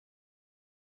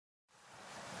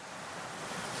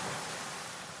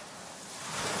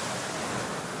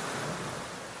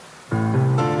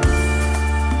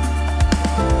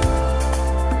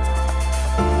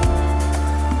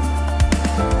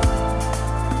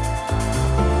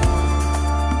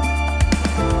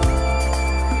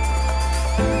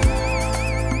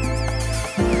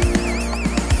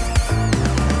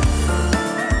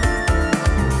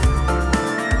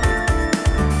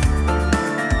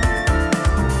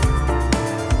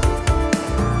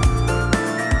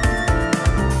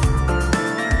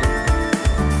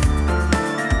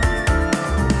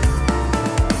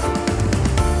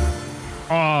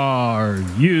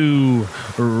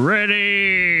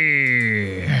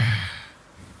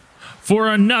for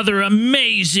another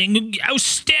amazing,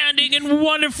 outstanding, and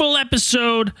wonderful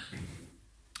episode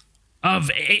of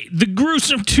The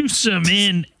Gruesome Twosome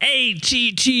in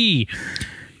ATT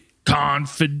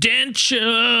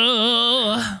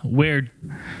Confidential, where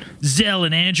Zell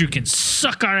and Andrew can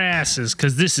suck our asses,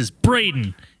 because this is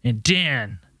Braden and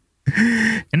Dan.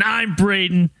 And I'm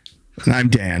Braden. And I'm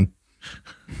Dan.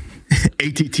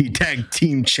 ATT Tag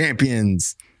Team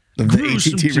Champions of the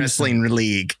Gruesome ATT Twosome. Wrestling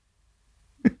League.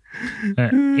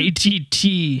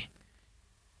 ATT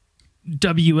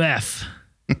WF.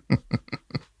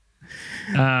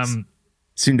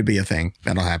 Soon to be a thing.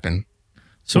 That'll happen.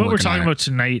 So what we're talking about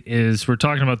tonight is we're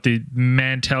talking about the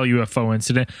Mantell UFO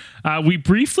incident. We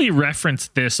briefly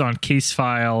referenced this on case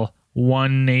file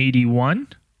 181,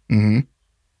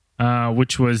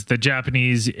 which was the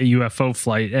Japanese UFO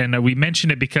flight. And we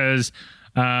mentioned it because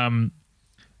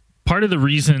part of the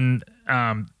reason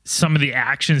some of the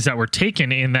actions that were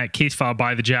taken in that case file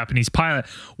by the Japanese pilot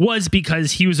was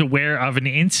because he was aware of an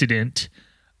incident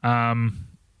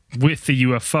with the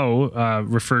UFO,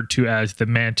 referred to as the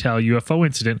Mantell UFO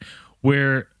incident,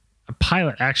 where a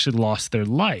pilot actually lost their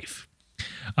life.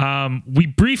 We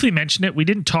briefly mentioned it. We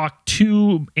didn't talk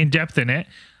too in depth in it.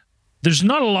 There's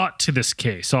not a lot to this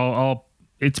case.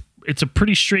 It's a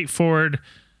pretty straightforward.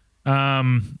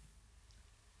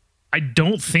 I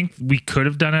don't think we could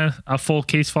have done a full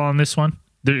case file on this one.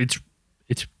 It's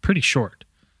pretty short.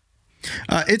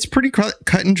 It's pretty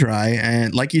cut and dry.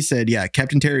 And like you said, yeah,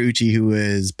 Captain Terauchi, who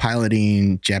was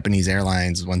piloting Japanese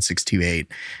Airlines 1628,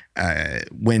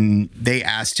 when they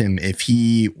asked him if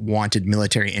he wanted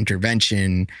military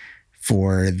intervention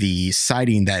for the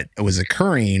sighting that was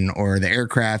occurring or the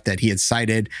aircraft that he had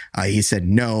sighted, he said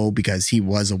no, because he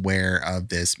was aware of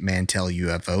this Mantell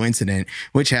UFO incident,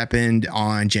 which happened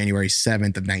on January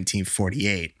 7th of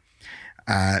 1948.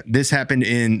 This happened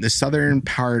in the southern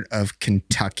part of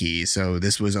Kentucky. So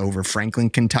this was over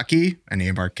Franklin, Kentucky, any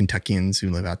of our Kentuckians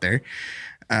who live out there.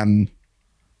 And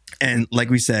like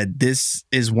we said, this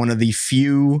is one of the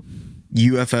few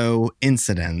UFO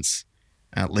incidents,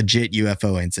 legit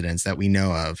UFO incidents that we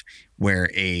know of, where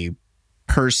a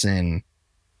person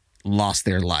lost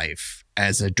their life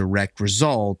as a direct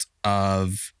result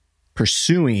of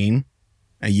pursuing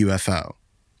a UFO.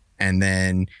 And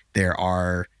then there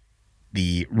are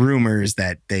the rumors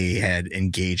that they had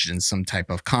engaged in some type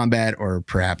of combat, or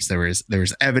perhaps there was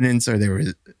evidence, or there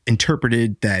was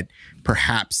interpreted that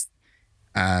perhaps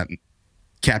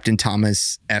Captain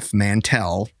Thomas F.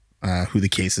 Mantell, who the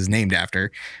case is named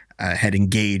after, had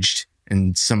engaged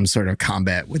in some sort of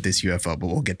combat with this UFO, but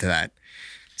we'll get to that.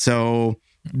 So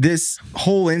this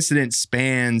whole incident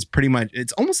spans pretty much,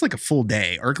 it's almost like a full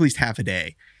day, or at least half a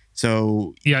day.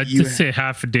 So yeah, I'd just say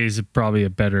half a day is probably a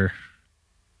better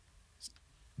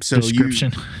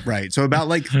description. Right. So about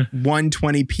like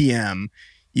 1:20 p.m.,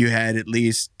 you had at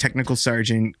least Technical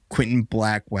Sergeant Quentin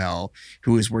Blackwell,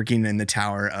 who was working in the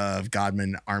tower of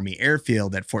Godman Army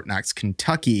Airfield at Fort Knox,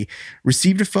 Kentucky,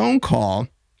 received a phone call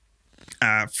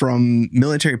from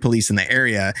military police in the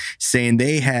area saying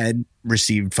they had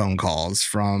received phone calls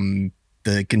from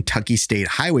the Kentucky State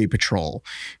Highway Patrol,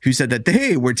 who said that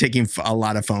they were taking a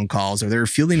lot of phone calls, or they were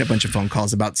fielding a bunch of phone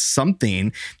calls about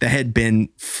something that had been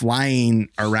flying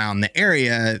around the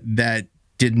area that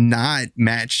did not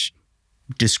match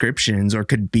descriptions or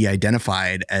could be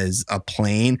identified as a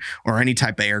plane or any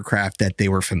type of aircraft that they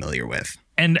were familiar with.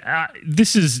 And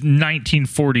this is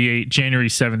 1948, January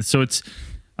 7th. So it's,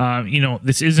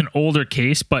 this is an older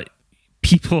case, but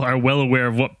people are well aware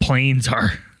of what planes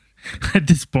are at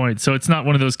this point. So it's not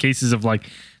one of those cases of like,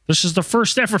 this is the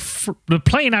first ever the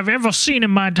plane I've ever seen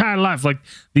in my entire life. Like,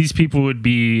 these people would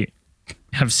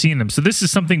have seen them. So this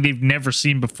is something they've never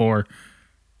seen before.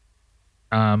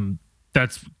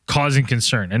 That's causing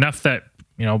concern enough that,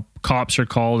 cops are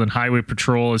called and Highway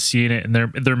Patrol is seeing it, and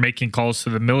they're making calls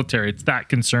to the military. It's that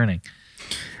concerning.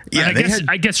 Yeah.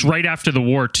 I guess right after the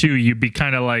war too, you'd be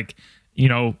kind of like,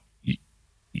 you're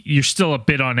still a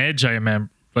bit on edge. I remember.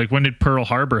 Like, when did Pearl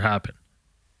Harbor happen?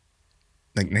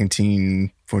 Like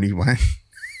 1941.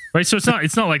 Right. So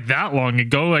it's not like that long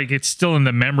ago. Like, it's still in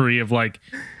the memory of, like,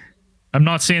 I'm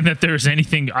not saying that there's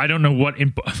anything, I don't know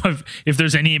if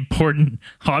there's any important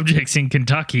objects in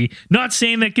Kentucky. Not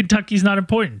saying that Kentucky's not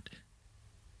important.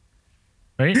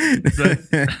 Right.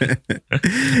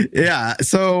 Yeah.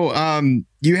 So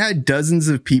you had dozens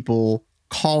of people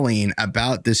calling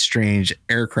about this strange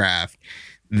aircraft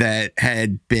that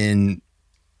had been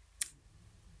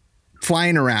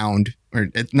flying around, or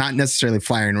not necessarily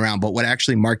flying around, but what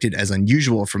actually marked it as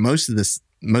unusual for most of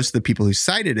the people who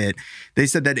cited it. They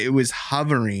said that it was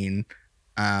hovering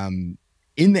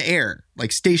in the air,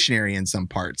 like stationary in some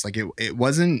parts. Like it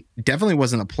definitely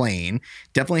wasn't a plane,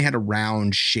 definitely had a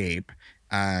round shape.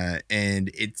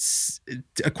 And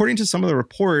according to some of the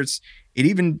reports, it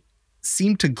even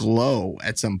seemed to glow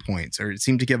at some points, or it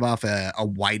seemed to give off a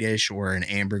whitish or an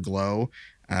amber glow,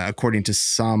 according to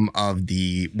some of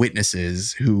the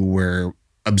witnesses who were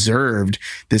observed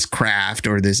this craft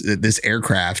or this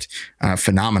aircraft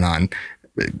phenomenon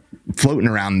floating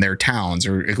around their towns,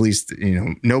 or at least,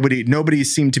 nobody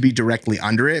seemed to be directly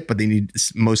under it, but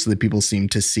most of the people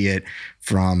seemed to see it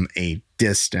from a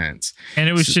distance. And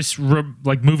it was just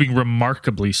like moving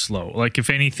remarkably slow. Like if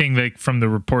anything, like from the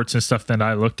reports and stuff that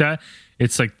I looked at,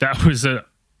 it's like that was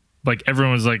like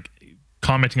everyone was like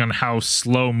commenting on how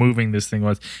slow moving this thing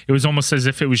was. It was almost as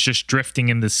if it was just drifting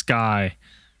in the sky.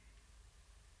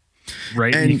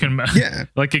 Right. And you can,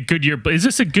 like a Goodyear. Is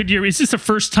this a Goodyear? Is this the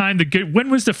first time when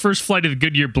was the first flight of the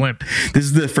Goodyear blimp? This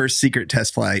is the first secret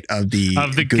test flight of the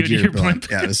Goodyear blimp.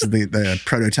 Yeah, this is the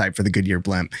prototype for the Goodyear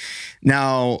blimp.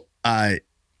 Now, like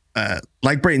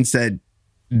Brayden said,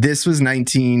 this was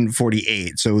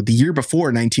 1948. So the year before,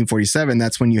 1947,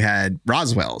 that's when you had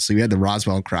Roswell. So you had the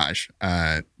Roswell crash.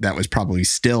 That was probably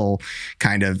still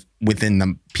kind of within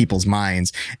the people's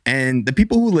minds. And the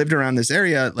people who lived around this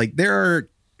area, like there are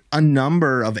a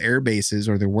number of air bases,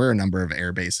 or there were a number of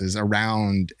air bases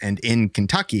around and in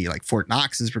Kentucky, like Fort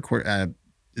Knox is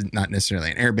not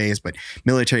necessarily an air base, but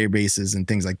military bases and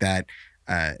things like that.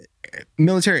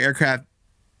 Military aircraft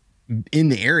in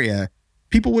the area,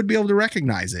 people would be able to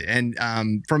recognize it. And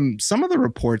from some of the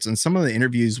reports and some of the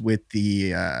interviews with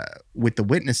the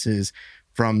witnesses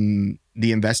from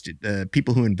the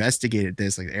people who investigated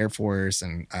this, like the Air Force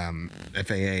and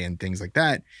FAA and things like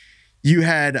that, you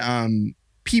had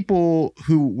people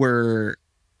who were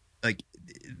like,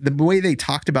 the way they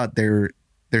talked about their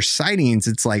sightings,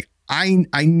 it's like, I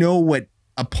know what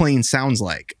a plane sounds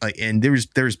like. And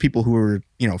there's people who were,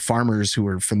 farmers who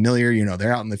were familiar,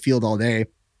 they're out in the field all day.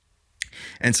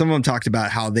 And some of them talked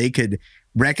about how they could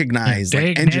recognize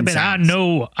like engine sounds.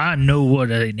 I know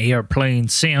what an airplane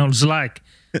sounds like.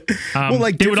 Well,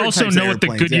 like they would also know what the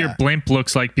Goodyear blimp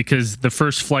looks like, because the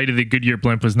first flight of the Goodyear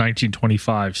blimp was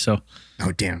 1925. So,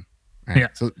 oh damn, right. Yeah.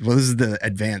 So, this is the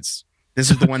advanced.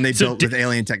 This is the one they built with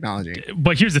alien technology.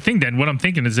 But here's the thing. Then what I'm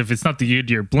thinking is, if it's not the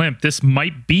Goodyear blimp, this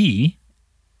might be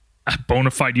a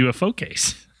bona fide UFO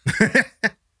case.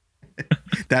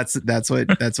 That's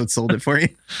what sold it for you.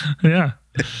 Yeah.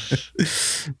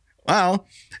 Well,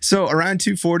 so around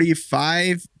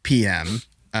 2:45 p.m.,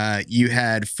 you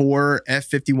had 4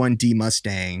 F-51D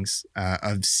Mustangs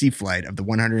of Sea Flight of the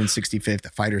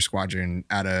 165th Fighter Squadron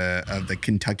out of the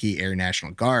Kentucky Air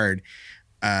National Guard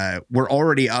were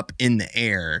already up in the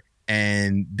air,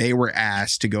 and they were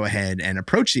asked to go ahead and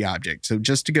approach the object. So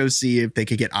just to go see if they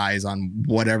could get eyes on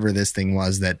whatever this thing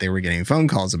was that they were getting phone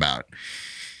calls about.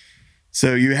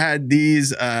 So you had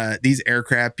these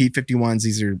aircraft, P-51s.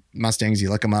 These are Mustangs. You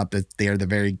look them up. They are the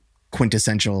very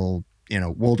quintessential,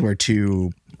 World War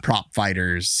II prop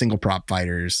fighters, single prop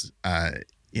fighters.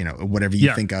 Whatever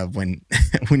you think of when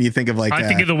you think of like. I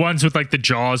think of the ones with like the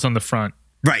jaws on the front.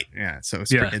 Right. Yeah. So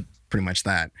it's pretty much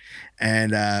that.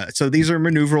 And so these are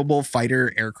maneuverable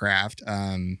fighter aircraft.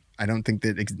 I don't think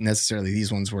that necessarily these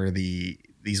ones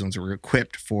were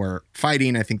equipped for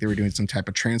fighting. I think they were doing some type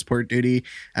of transport duty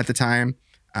at the time.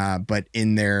 But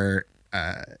in their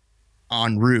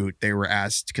en route, they were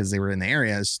asked, because they were in the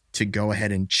areas, to go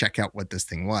ahead and check out what this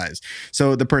thing was.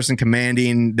 So the person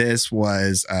commanding this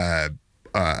was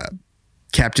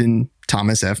Captain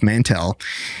Thomas F. Mantell.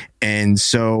 And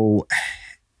so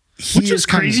which is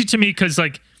crazy to me, because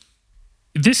like,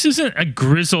 this isn't a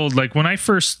grizzled, like when I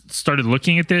first started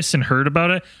looking at this and heard about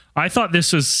it, I thought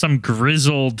this was some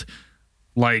grizzled,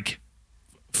 like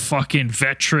fucking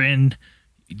veteran.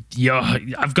 Yeah,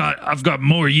 I've got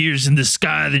more years in the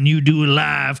sky than you do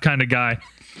alive kind of guy.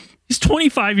 He's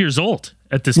 25 years old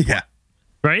at this point,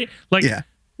 right? Like,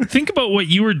 think about what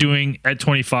you were doing at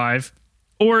 25,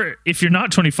 or if you're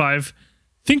not 25,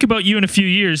 think about you in a few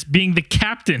years being the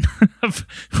captain of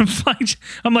flying.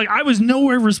 I'm like, I was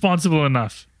nowhere responsible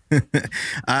enough.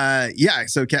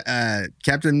 So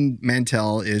Captain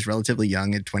Mantell is relatively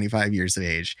young at 25 years of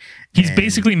age. He's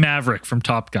basically Maverick from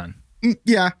Top Gun.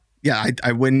 Yeah.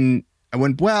 I wouldn't.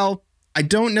 Well, I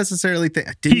don't necessarily think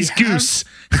he's Goose.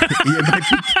 It might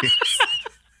be Goose.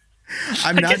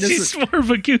 I guess he's more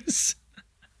of a goose.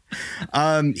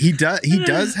 He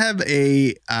does have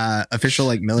a official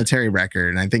like military record,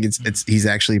 and I think he's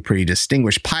actually a pretty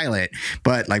distinguished pilot.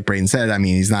 But like Brayden said, I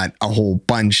mean, he's not a whole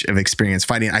bunch of experience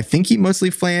fighting. I think he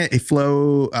mostly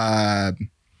flew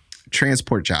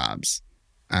transport jobs.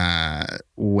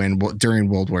 when during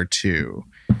World War II,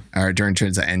 or during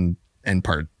the end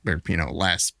part, or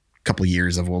last couple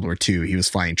years of World War II. He was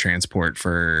flying transport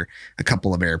for a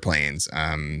couple of airplanes.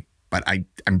 But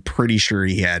I'm pretty sure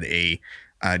he had a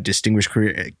distinguished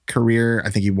career. I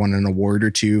think he won an award or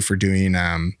two for doing,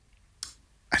 I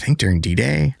think during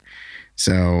D-Day.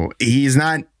 So he's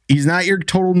not your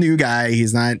total new guy.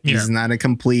 He's not a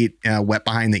complete wet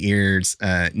behind the ears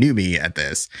newbie at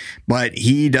this, but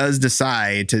he does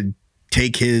decide to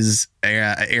take his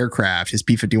aircraft, his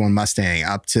P-51 Mustang,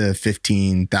 up to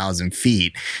 15,000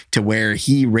 feet to where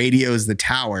he radios the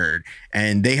tower,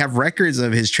 and they have records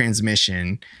of his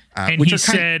transmission. And he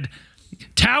said,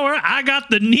 "Tower, I got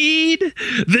the need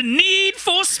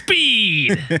for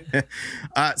speed."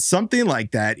 Something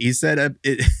like that. He said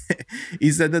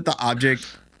he said that the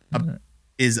object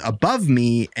is above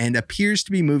me and appears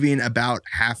to be moving about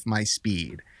half my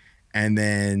speed. And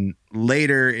then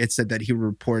later it said that he would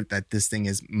report that this thing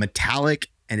is metallic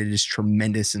and it is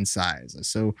tremendous in size.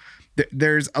 So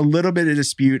there's a little bit of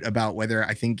dispute about whether,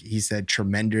 I think he said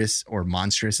tremendous or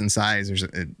monstrous in size. There's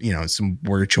some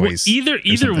word choice. Well,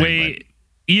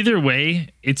 either way,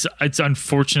 it's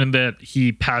unfortunate that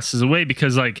he passes away,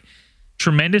 because like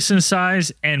tremendous in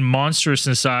size and monstrous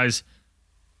in size,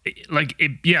 like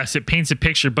it paints a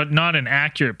picture, but not an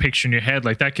accurate picture in your head.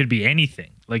 Like that could be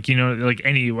anything. Like,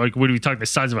 what are we talking? The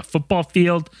size of a football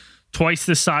field, twice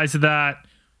the size of that.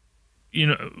 You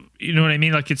know what I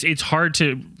mean? Like it's hard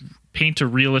to paint a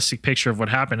realistic picture of what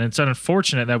happened. And it's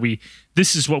unfortunate that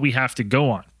this is what we have to go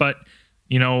on. But,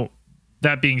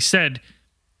 that being said,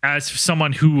 as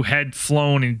someone who had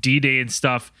flown in D-Day and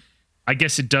stuff, I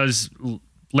guess it does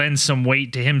lend some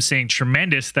weight to him saying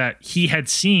tremendous, that he'd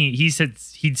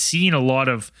seen a lot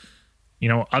of,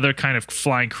 other kind of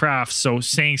flying crafts. So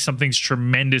saying something's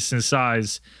tremendous in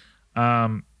size,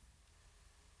 it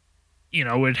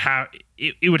would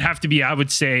have to be, I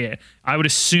would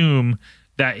assume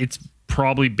that it's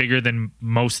probably bigger than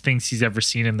most things he's ever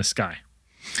seen in the sky.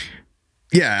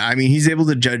 Yeah, I mean, he's able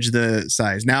to judge the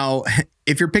size. Now,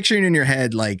 if you're picturing in your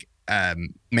head like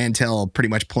Mantell pretty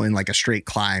much pulling like a straight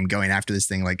climb, going after this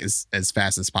thing like as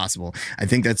fast as possible, I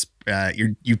think that's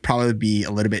you'd probably be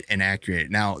a little bit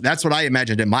inaccurate. Now, that's what I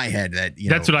imagined in my head.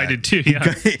 That's what I did too.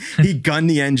 Yeah, he gunned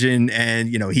the engine, and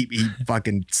he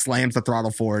fucking slams the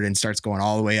throttle forward and starts going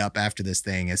all the way up after this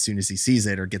thing as soon as he sees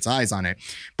it or gets eyes on it.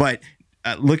 But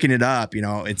looking it up,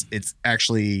 it's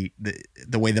actually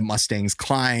the way the Mustangs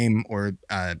climb, or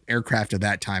aircraft of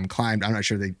that time climbed. I'm not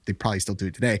sure they probably still do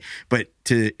it today, but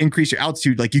to increase your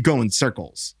altitude, like you go in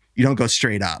circles. You don't go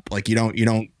straight up. Like you don't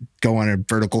go on a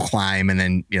vertical climb and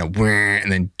then,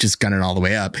 and then just gun it all the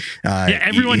way up.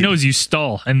 Everyone knows you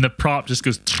stall and the prop just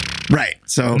goes right.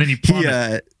 So and then you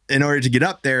plummet. In order to get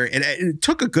up there, it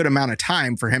took a good amount of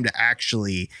time for him to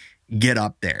actually get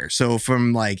up there. So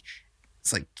from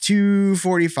it's like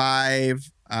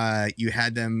 2:45, you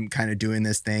had them kind of doing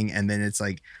this thing, and then it's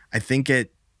like, I think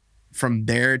from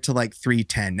there to like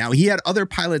 3:10. Now he had other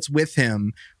pilots with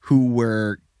him who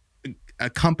were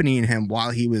accompanying him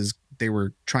while they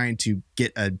were trying to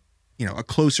get a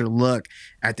closer look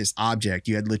at this object.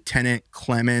 You had Lieutenant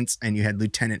Clements and you had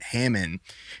Lieutenant Hammond,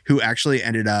 who actually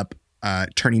ended up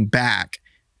turning back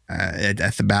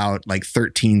at about like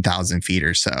 13,000 feet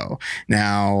or so.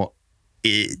 Now,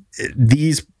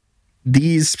 these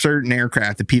certain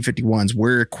aircraft, the P-51s,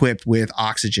 were equipped with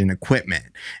oxygen equipment,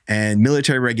 and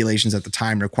military regulations at the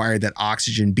time required that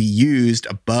oxygen be used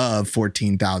above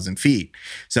 14,000 feet.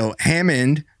 So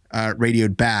Hammond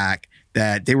radioed back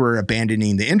that they were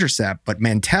abandoning the intercept, but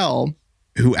Mantell,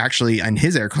 who actually on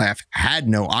his aircraft had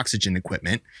no oxygen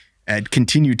equipment, had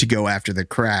continued to go after the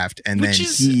craft, and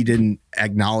he didn't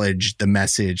acknowledge the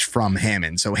message from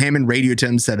Hammond. So Hammond radioed to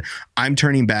him, said, "I'm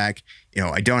turning back.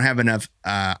 I don't have enough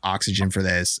oxygen for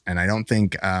this." And I don't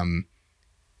think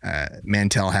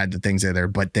Mantell had the things there.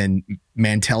 But then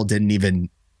Mantell didn't even,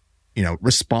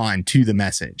 respond to the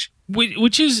message.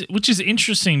 Which is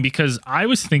interesting, because I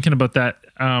was thinking about that.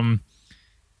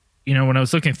 When I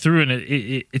was looking through, and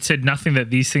it said nothing that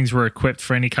these things were equipped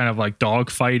for any kind of like dog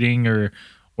fighting or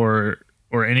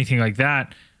anything like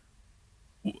that,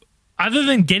 other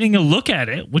than getting a look at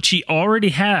it, which he already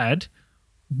had.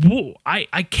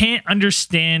 I can't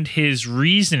understand his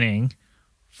reasoning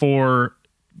for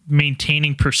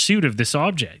maintaining pursuit of this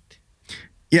object.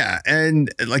 Yeah,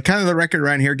 and like kind of the record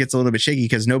around here gets a little bit shaky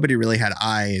because nobody really had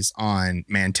eyes on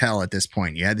Mantell at this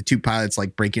point. You had the two pilots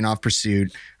like breaking off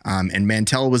pursuit, and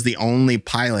Mantell was the only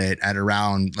pilot at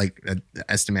around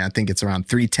estimate. I think it's around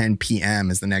 3:10 p.m.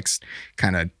 is the next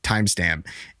kind of timestamp.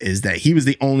 Is that he was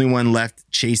the only one left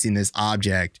chasing this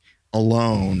object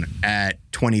alone at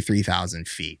 23,000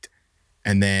 feet.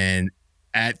 And then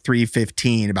at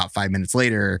 3:15, about 5 minutes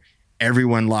later,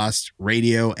 everyone lost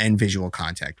radio and visual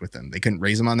contact with him. They couldn't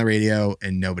raise him on the radio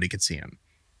and nobody could see him.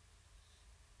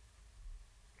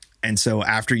 And so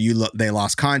after they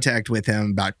lost contact with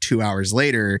him about 2 hours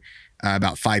later,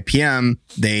 about 5 p.m.,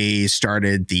 they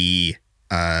started the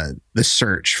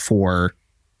search for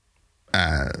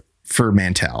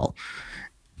Mantell.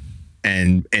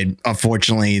 And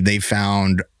unfortunately, they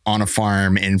found on a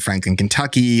farm in Franklin,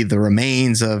 Kentucky, the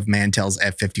remains of Mantell's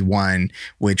F-51,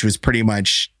 which was pretty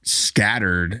much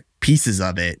scattered, pieces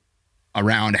of it,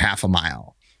 around half a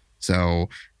mile. So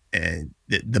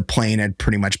the plane had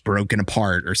pretty much broken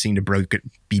apart or seemed to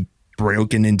be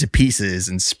broken into pieces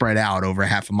and spread out over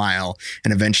half a mile.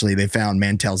 And eventually they found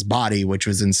Mantell's body, which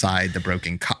was inside the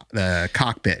broken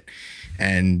cockpit.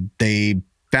 And they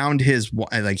found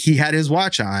he had his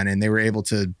watch on, and they were able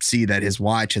to see that his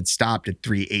watch had stopped at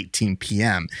 3:18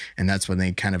 p.m. And that's when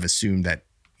they kind of assumed that,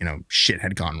 shit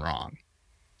had gone wrong.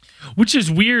 Which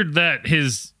is weird that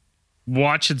his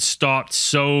watch had stopped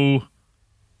so...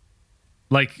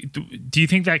 Like, do you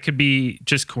think that could be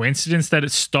just coincidence that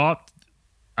it stopped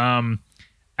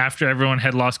after everyone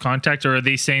had lost contact? Or are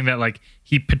they saying that, like,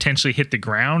 he potentially hit the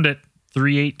ground at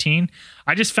 3:18?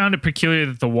 I just found it peculiar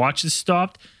that the watch has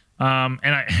stopped. And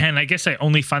I guess I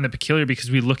only find that peculiar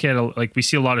because we look at, we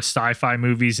see a lot of sci-fi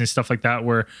movies and stuff like that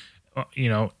where,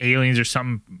 aliens or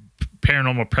some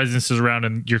paranormal presence is around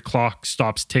and your clock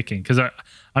stops ticking. Because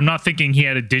I'm not thinking he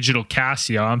had a digital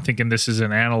Casio. I'm thinking this is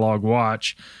an analog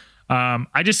watch.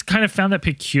 I just kind of found that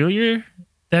peculiar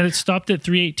that it stopped at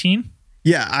 3:18.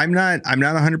 Yeah, I'm not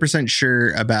 100%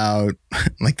 sure about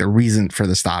the reason for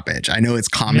the stoppage. I know it's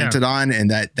commented on,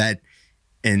 and that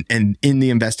and in the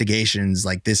investigations,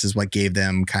 this is what gave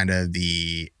them kind of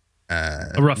the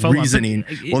reasoning.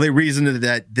 They reasoned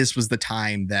that this was the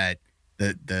time that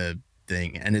the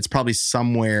thing, and it's probably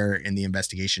somewhere in the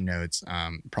investigation notes,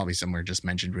 probably somewhere just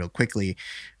mentioned real quickly,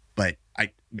 but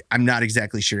I'm not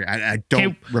exactly sure. I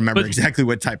don't remember exactly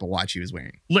what type of watch he was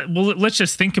wearing. Let's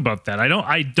just think about that.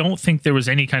 I don't think there was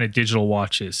any kind of digital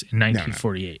watches in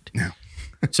 1948. No.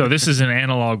 So this is an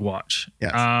analog watch.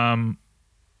 Yes.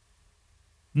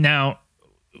 Now,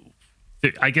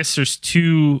 I guess there's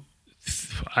two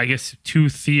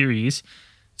theories.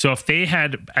 So if they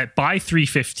had by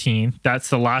 3:15, that's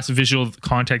the last visual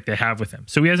contact they have with him.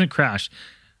 So he hasn't crashed.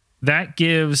 That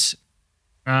gives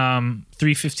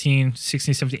 3:15,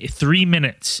 16, 17, 3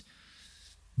 minutes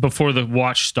before the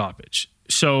watch stoppage.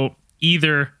 So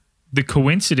either the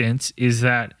coincidence is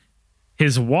that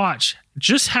his watch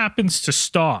just happens to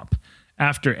stop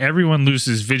after everyone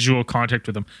loses visual contact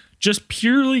with him, just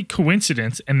purely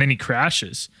coincidence, and then he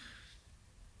crashes.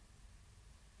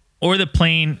 Or the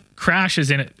plane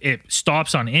crashes and it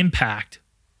stops on impact.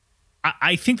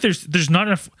 I think there's not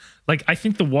enough. I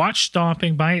think the watch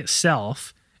stopping by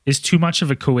itself is too much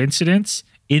of a coincidence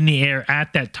in the air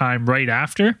at that time right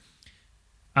after.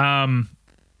 I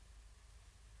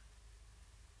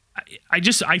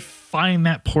find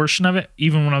that portion of it,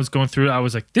 even when I was going through it, I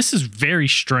was like, this is very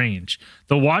strange.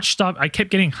 The watch stop, I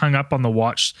kept getting hung up on the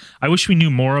watch. I wish we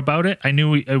knew more about it. I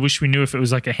wish we knew if it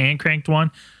was like a hand cranked one.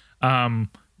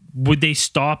 Would they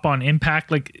stop on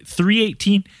impact?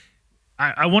 3:18?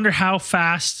 I wonder how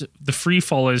fast the free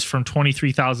fall is from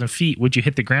 23,000 feet. Would you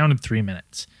hit the ground in 3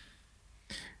 minutes?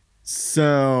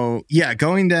 So, yeah,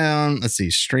 going down, let's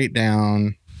see, straight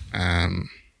down,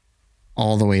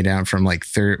 all the way down from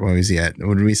third. What was he at?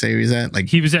 What did we say he was at?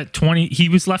 He was at 20. He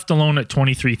was left alone at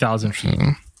 23,000 feet.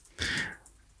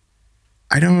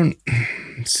 I don't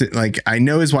I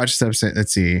know his watch stopped.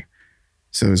 Let's see.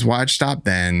 So his watch stopped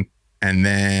then, and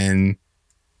then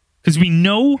because we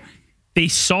know they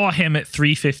saw him at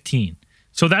 3:15.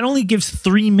 So that only gives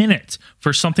 3 minutes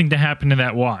for something to happen to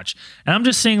that watch. And I'm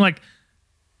just saying,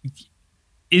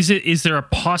 is there a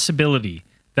possibility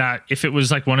that if it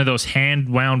was one of those hand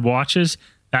wound watches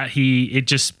that it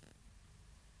just...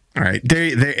 All right. There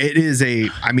it is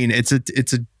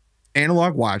it's a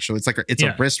analog watch. So it's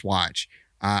a wrist watch.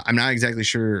 I'm not exactly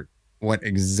sure what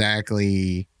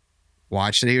exactly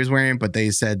watch that he was wearing, but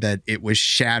they said that it was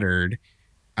shattered.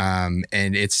 And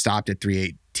it stopped at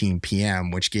 3:18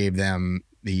 p.m., which gave them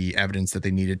the evidence that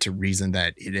they needed to reason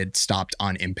that it had stopped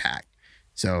on impact.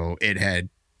 So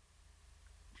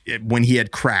when he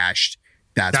had crashed,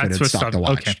 that's when it stopped the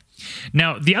watch. Okay.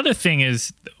 Now, the other thing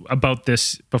is about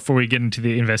this, before we get into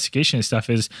the investigation and stuff,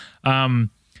 is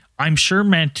I'm sure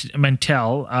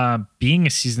Mantell, being a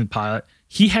seasoned pilot,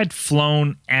 he had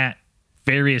flown at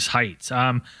various heights.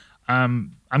 I'm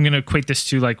going to equate this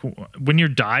to when you're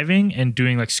diving and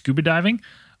doing scuba diving,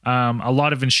 a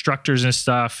lot of instructors and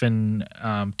stuff and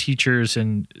teachers,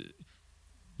 and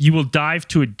you will dive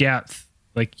to a depth.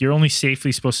 Like, you're only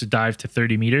safely supposed to dive to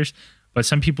 30 meters, but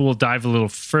some people will dive a little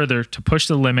further to push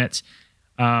the limits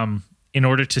in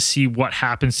order to see what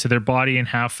happens to their body and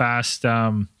how fast.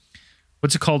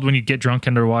 What's it called when you get drunk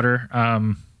underwater? Are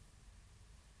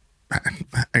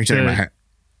you talking about?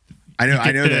 I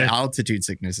know that altitude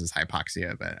sickness is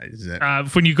hypoxia, but is it...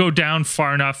 when you go down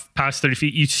far enough past 30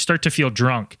 feet, you start to feel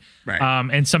drunk. Right.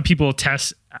 And some people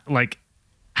test like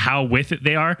how with it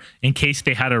they are in case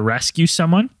they had to rescue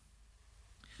someone.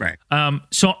 Right.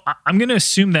 So I'm going to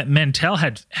assume that Mantell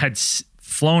had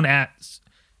flown at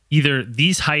either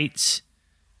these heights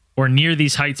or near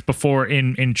these heights before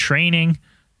in training.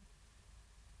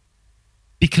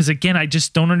 Because again, I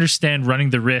just don't understand running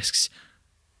the risks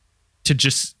to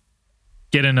just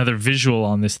get another visual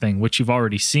on this thing, which you've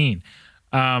already seen.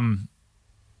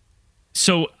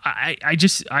 So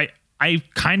I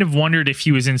kind of wondered if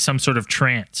he was in some sort of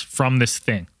trance from this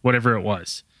thing, whatever it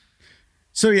was.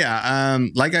 So yeah,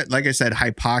 like I said,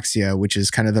 hypoxia, which is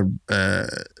kind of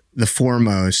the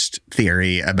foremost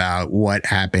theory about what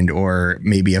happened or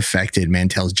maybe affected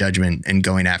Mantell's judgment in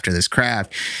going after this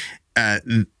craft.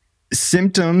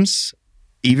 Symptoms,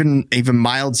 even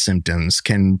mild symptoms,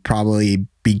 can probably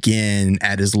begin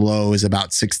at as low as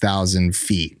about 6,000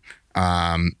 feet,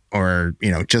 or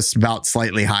just about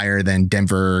slightly higher than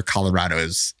Denver,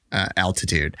 Colorado's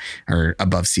altitude or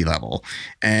above sea level.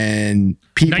 And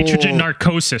people, nitrogen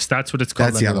narcosis, that's what it's called.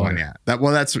 That's the other one. Yeah.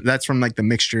 That's from like the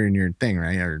mixture in your thing,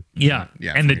 right? Or yeah.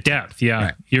 And the depth. Yeah.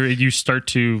 Right. You start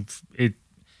to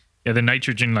the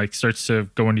nitrogen like starts to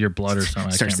go into your blood or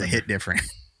something. Starts to hit different.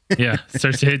 Yeah.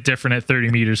 Starts to hit different at 30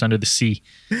 meters under the sea.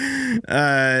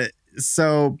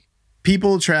 So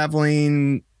people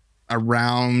traveling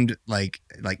around like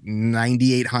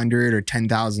 9,800 or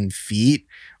 10,000 feet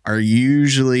are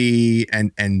usually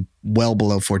and well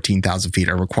below 14,000 feet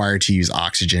are required to use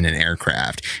oxygen in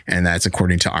aircraft, and that's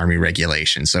according to Army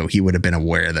regulations. So he would have been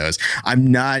aware of those.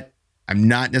 I'm not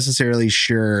necessarily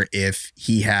sure if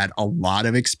he had a lot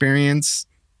of experience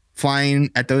flying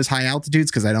at those high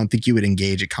altitudes, because I don't think you would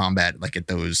engage at combat like at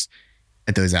those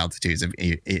altitudes.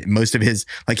 Most of his,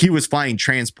 like, he was flying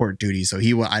transport duty, so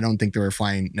I don't think they were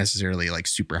flying necessarily like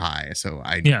super high. So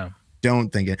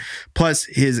don't think it. Plus,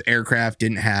 his aircraft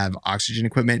didn't have oxygen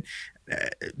equipment.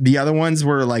 The other ones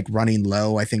were like running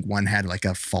low. I think one had like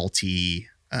a faulty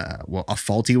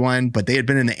one, but they had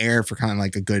been in the air for kind of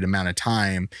like a good amount of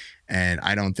time, and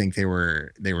I don't think they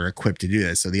were equipped to do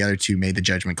this. So the other two made the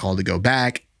judgment call to go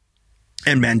back,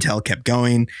 and Mantell kept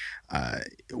going.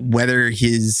 Whether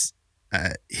his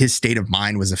state of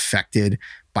mind was affected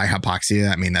by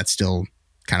hypoxia, I mean, that's still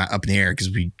kind of up in the air because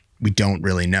we don't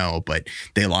really know, but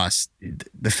they lost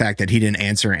the fact that he didn't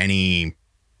answer any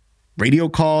radio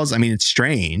calls. I mean, it's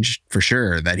strange for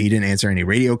sure that he didn't answer any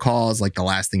radio calls. Like, the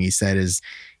last thing he said is,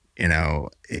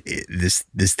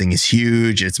 this thing is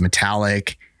huge, it's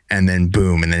metallic, and then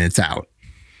boom, and then it's out.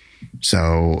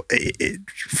 So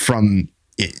the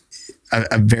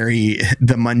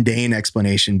mundane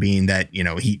explanation being that,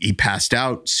 he passed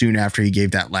out soon after he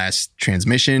gave that last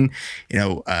transmission.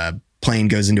 Plane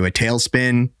goes into a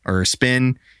tailspin or a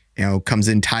spin, comes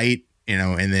in tight,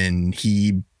 and then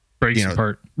he breaks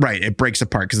apart. Right. It breaks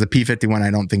apart because the P-51,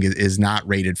 I don't think is not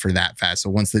rated for that fast.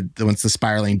 So once the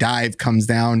spiraling dive comes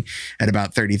down at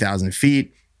about 30,000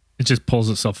 feet, it just pulls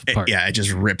itself apart. It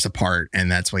just rips apart.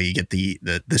 And that's why you get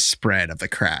the spread of the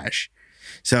crash.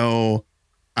 So,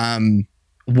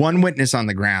 one witness on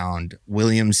the ground,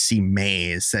 William C.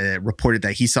 Mays, reported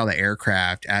that he saw the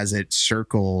aircraft as it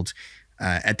circled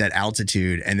at that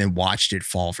altitude, and then watched it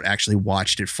fall from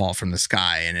the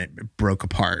sky, and it broke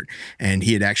apart. And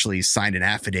he had actually signed an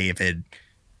affidavit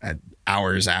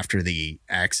hours after the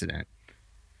accident.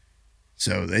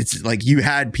 So it's like you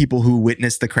had people who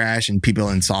witnessed the crash and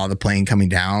saw the plane coming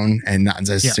down, and not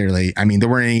necessarily. Yeah. I mean,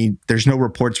 there's no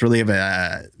reports really of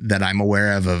that I'm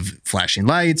aware of flashing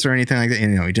lights or anything like that. He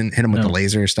didn't hit him with the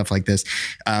laser or stuff like this.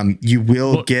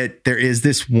 There is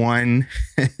this one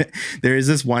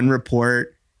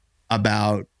report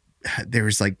about there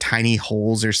was like tiny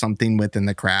holes or something within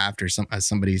the craft, or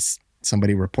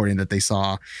somebody reporting that they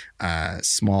saw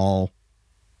small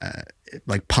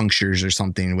like punctures or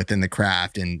something within the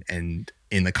craft and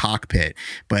in the cockpit.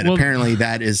 But apparently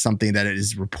that is something that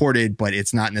is reported, but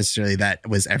it's not necessarily that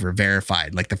was ever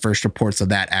verified. Like, the first reports of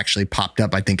that actually popped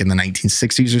up, I think, in the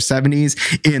 1960s or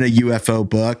 70s in a UFO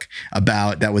book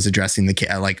that was addressing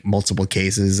like multiple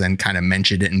cases, and kind of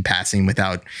mentioned it in passing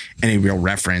without any real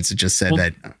reference. It just said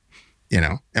that,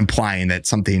 implying that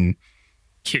something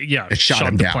shot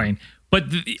him down. Plane. But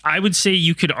I would say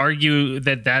you could argue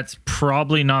that that's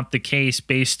probably not the case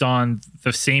based on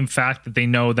the same fact that they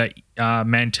know that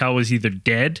Mantell was either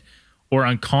dead or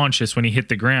unconscious when he hit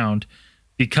the ground,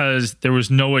 because there was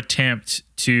no attempt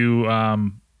to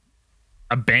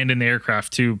abandon the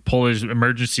aircraft to pull his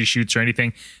emergency chutes or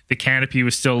anything. The canopy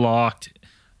was still locked.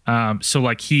 So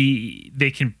like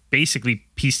they can basically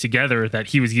piece together that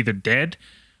he was either dead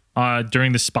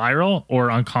during the spiral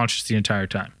or unconscious the entire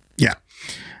time. Yeah.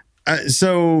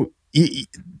 So the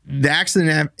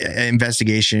accident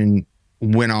investigation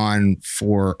went on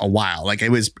for a while. Like it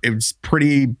was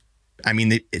pretty, I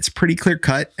mean, it's pretty clear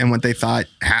cut and what they thought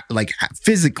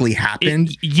physically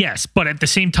happened. Yes. But at the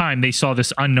same time, they saw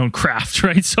this unknown craft,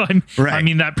 right? So I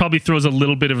mean, that probably throws a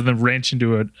little bit of the wrench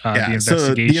into it. The investigation.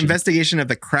 So the investigation of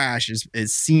the crash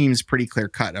seems pretty clear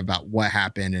cut about what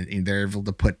happened, and they're able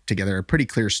to put together a pretty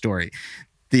clear story.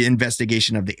 The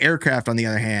investigation of the aircraft, on the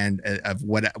other hand, of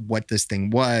what this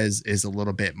thing was, is a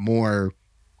little bit more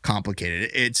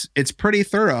complicated. It's pretty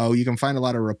thorough. You can find a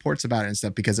lot of reports about it and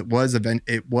stuff, because it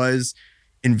was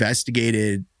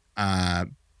investigated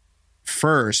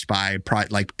first by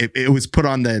it was put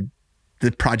on the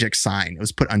Project Sign. It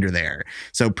was put under there.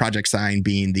 So Project Sign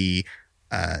being the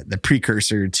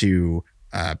precursor to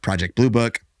Project Blue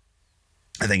Book.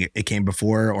 I think it came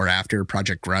before or after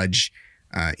Project Grudge,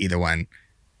 either one.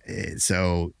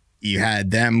 So you had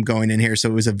them going in here. So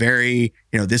it was a very,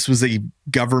 this was a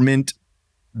government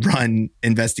run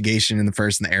investigation in the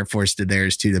first, and the Air Force did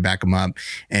theirs too to back them up.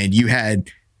 And you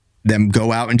had them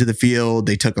go out into the field.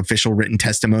 They took official written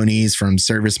testimonies from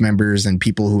service members and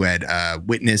people who had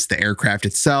witnessed the aircraft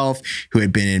itself, who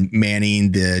had been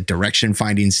manning the direction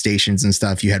finding stations and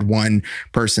stuff. You had one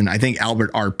person, I think Albert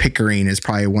R. Pickering is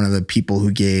probably one of the people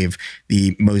who gave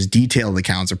the most detailed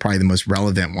accounts, or probably the most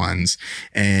relevant ones.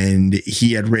 And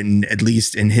he had written, at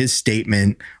least in his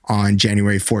statement on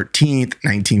January 14th,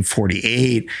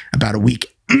 1948, about a week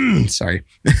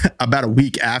about a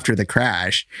week after the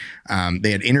crash,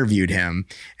 they had interviewed him,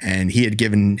 and he had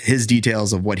given his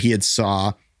details of what he had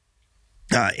saw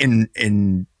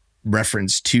in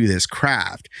reference to this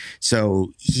craft.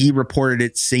 So he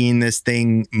reported seeing this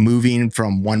thing moving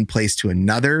from one place to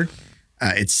another.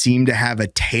 It seemed to have a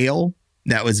tail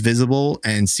that was visible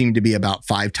and seemed to be about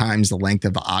 5 times the length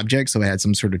of the object. So it had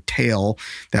some sort of tail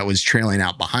that was trailing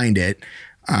out behind it.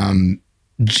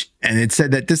 And it said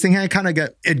that this thing had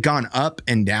gone up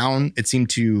and down. It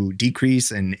seemed to decrease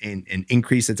and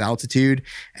increase its altitude.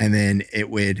 And then it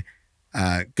would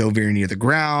go very near the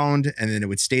ground, and then it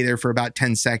would stay there for about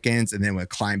 10 seconds, and then it would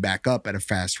climb back up at a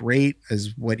fast rate,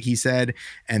 is what he said.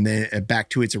 And then back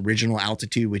to its original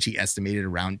altitude, which he estimated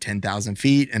around 10,000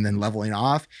 feet, and then leveling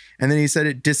off. And then he said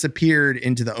it disappeared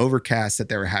into the overcast that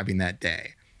they were having that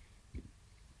day.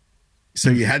 So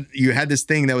you had this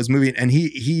thing that was moving, and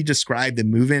he described the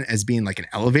movement as being like an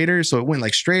elevator. So it went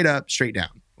like straight up, straight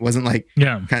down. It wasn't like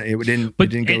it didn't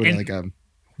go to like a.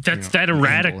 That's that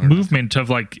erratic movement of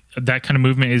like that kind of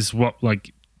movement is what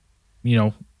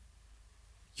you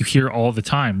hear all the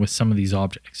time with some of these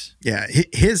objects. Yeah,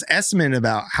 his estimate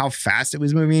about how fast it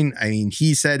was moving, I mean,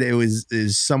 he said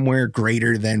is somewhere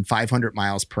greater than 500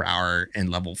 miles per hour in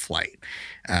level flight.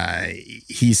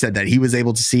 He said that he was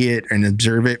able to see it and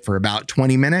observe it for about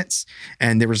 20 minutes,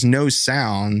 and there was no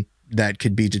sound that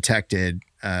could be detected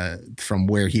from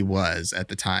where he was at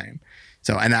the time.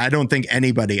 So, and I don't think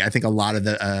anybody, I think a lot of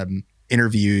the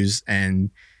interviews and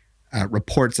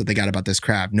reports that they got about this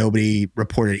craft, nobody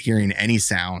reported hearing any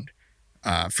sound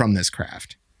from this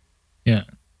craft. Yeah.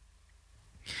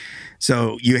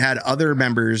 So you had other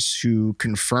members who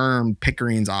confirmed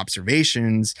Pickering's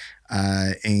observations,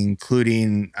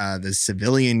 including the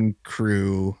civilian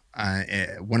crew,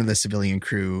 one of the civilian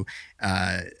crew,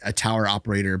 a tower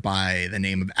operator by the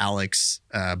name of Alex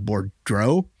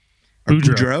Boudreau.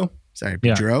 Sorry,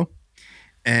 Boudreau. Yeah.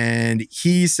 And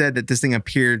he said that this thing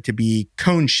appeared to be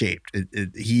cone shaped.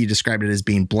 He described it as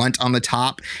being blunt on the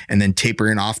top and then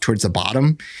tapering off towards the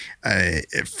bottom.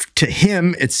 To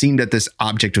him, it seemed that this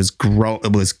object was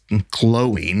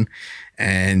glowing,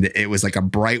 and it was like a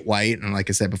bright white, and like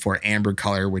I said before, amber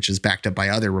color, which is backed up by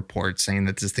other reports saying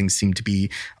that this thing seemed to be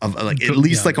of like at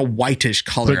least like a whitish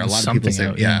color. A lot of people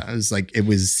say, it was like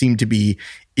seemed to be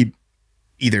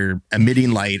either emitting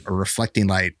light or reflecting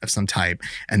light of some type.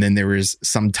 And then there was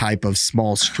some type of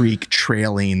small streak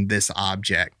trailing this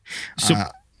object. So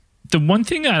the one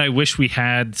thing that I wish we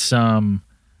had some,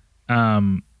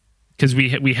 because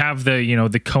we have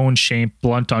the cone shape,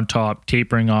 blunt on top,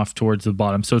 tapering off towards the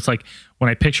bottom. So it's like when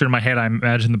I picture in my head, I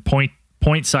imagine the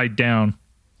point side down.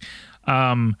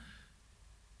 And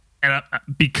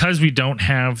because we don't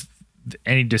have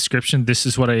any description. This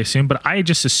is what I assumed, but I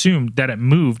just assumed that it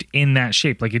moved in that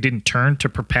shape. Like it didn't turn to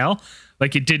propel.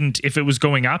 Like it didn't, if it was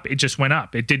going up, it just went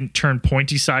up. It didn't turn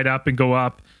pointy side up and go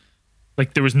up.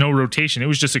 Like there was no rotation. It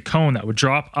was just a cone that would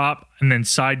drop up and then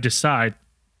side to side.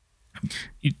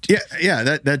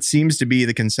 Yeah. That seems to be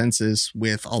the consensus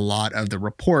with a lot of the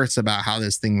reports about how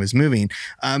this thing was moving.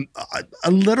 A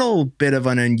little bit of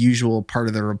an unusual part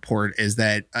of the report is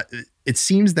that it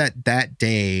seems that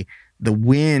day the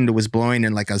wind was blowing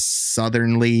in like a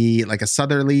southerly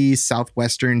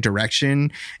southwestern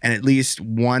direction. And at least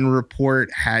one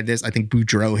report had this. I think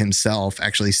Boudreaux himself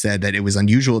actually said that it was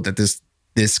unusual that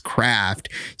this craft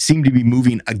seemed to be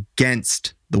moving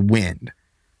against the wind.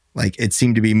 Like it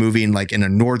seemed to be moving like in a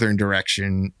northern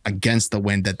direction against the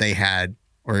wind that they had.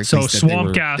 Or so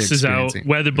swamp gas is out,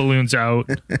 weather balloons out.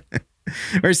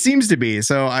 Or it seems to be.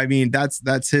 So I mean, that's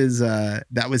his.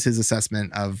 That was his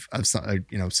assessment of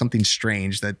something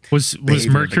strange that was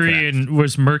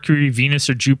Mercury, Venus,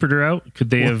 or Jupiter out. Could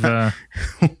they have?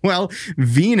 Well,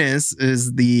 Venus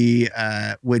is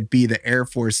would be the Air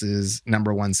Force's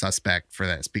number one suspect for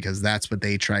this, because that's what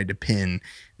they tried to pin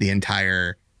the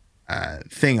entire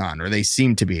thing on, or they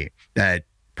seem to be, that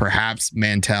perhaps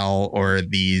Mantell or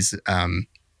these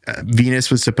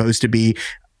Venus was supposed to be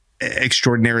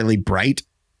extraordinarily bright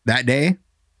that day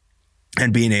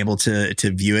and being able to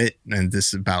view it. And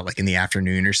this is about like in the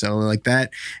afternoon or so like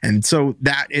that. And so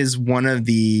that is one of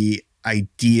the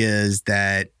ideas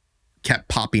that kept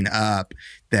popping up,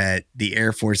 that the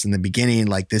Air Force in the beginning,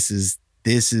 like this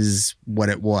is what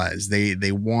it was.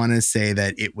 They want to say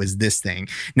that it was this thing.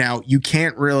 Now you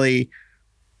can't really,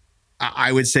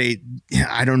 I would say,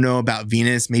 I don't know about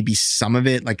Venus, maybe some of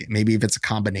it, like maybe if it's a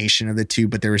combination of the two,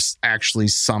 but there's actually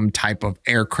some type of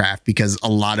aircraft, because a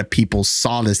lot of people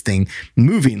saw this thing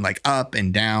moving like up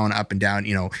and down,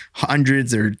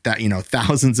 hundreds or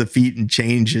thousands of feet and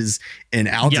changes in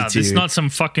altitude. Yeah, it's not some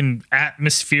fucking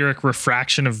atmospheric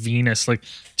refraction of Venus. Like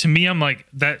to me, I'm like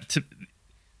that.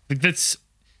 That's,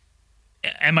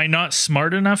 am I not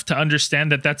smart enough to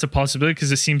understand that that's a possibility?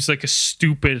 Because it seems like a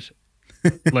stupid,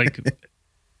 like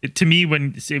to me,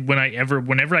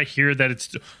 whenever I hear that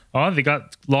it's, they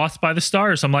got lost by the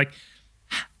stars, I'm like,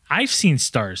 I've seen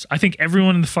stars. I think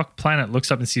everyone on the fuck planet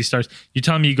looks up and sees stars. You're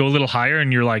telling me you go a little higher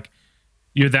and you're like,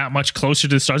 you're that much closer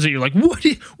to the stars that you're like,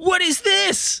 what is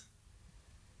this?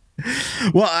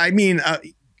 Well, I mean,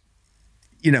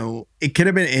 it could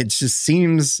have been, it just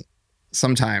seems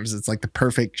sometimes it's like the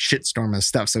perfect shitstorm of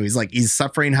stuff. So he's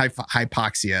suffering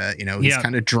hypoxia, he's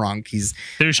kind of drunk.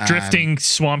 There's drifting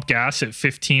swamp gas at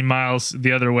 15 miles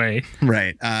the other way.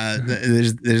 Right.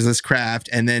 There's this craft,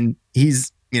 and then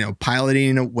he's,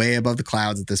 piloting way above the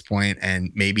clouds at this point.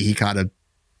 And maybe he caught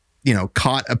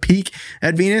a peek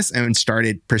at Venus and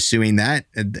started pursuing that.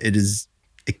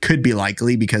 It could be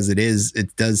likely, because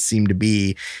it does seem to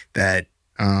be that,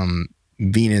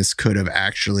 Venus could have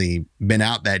actually been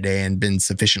out that day and been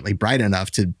sufficiently bright enough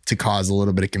to cause a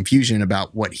little bit of confusion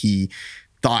about what he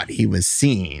thought he was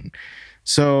seeing.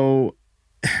 So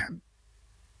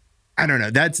I don't know.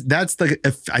 I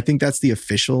think that's the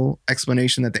official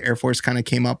explanation that the Air Force kind of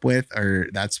came up with, or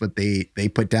that's what they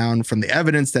put down from the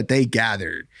evidence that they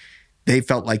gathered. They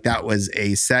felt like that was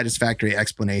a satisfactory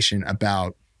explanation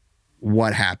about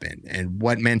what happened and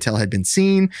what Mantell had been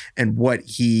seeing and what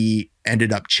he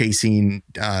ended up chasing,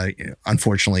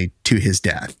 unfortunately, to his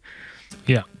death.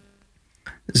 Yeah.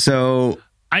 So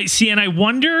I see, and I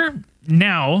wonder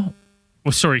now.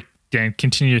 Well, sorry, Dan.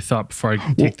 Continue your thought before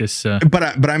I take this.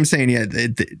 But I'm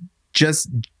saying,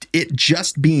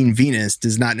 just being Venus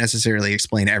does not necessarily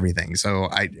explain everything. So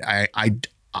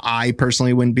I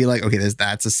personally wouldn't be like, okay,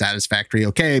 that's a satisfactory.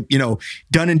 Okay,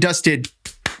 done and dusted.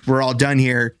 We're all done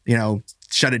here,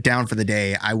 shut it down for the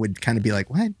day. I would kind of be like,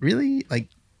 what, really? Like,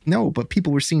 no, but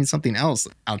people were seeing something else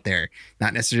out there,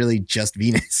 not necessarily just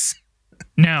Venus.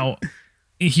 Now,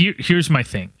 here's my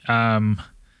thing.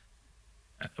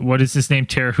 What is his name?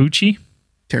 Teraheuchi,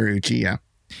 yeah.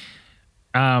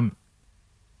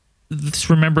 Let's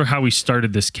remember how we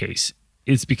started this case.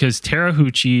 It's because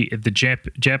Teraheuchi, the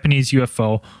Japanese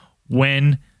UFO,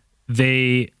 when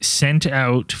they sent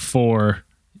out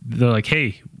they're like,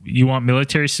 hey, you want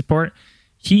military support?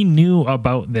 He knew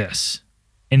about this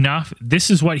enough. This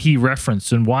is what he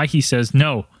referenced and why he says,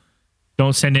 no,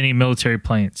 don't send any military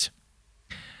planes.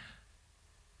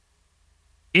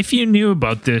 If you knew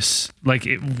about this,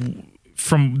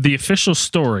 from the official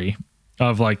story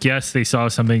of like, yes, they saw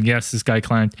something. Yes, this guy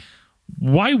climbed.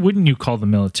 Why wouldn't you call the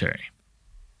military?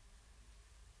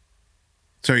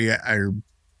 Sorry,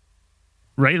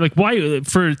 right? Like, why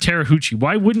for Terahuchi?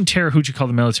 Why wouldn't Terahuchi call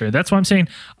the military? That's what I'm saying.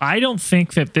 I don't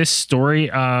think that this story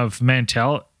of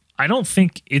Mantell, I don't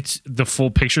think it's the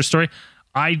full picture story.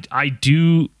 I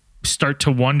do start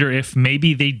to wonder if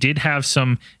maybe they did have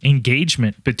some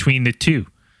engagement between the two.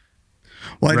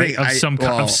 Well, right?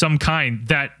 Of some kind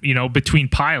that, you know, between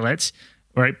pilots,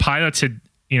 right? Pilots had,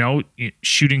 you know,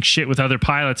 shooting shit with other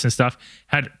pilots and stuff,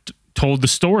 had told the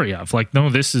story of like, no,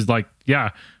 this is like, yeah,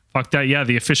 fuck that. Yeah,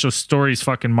 the official story is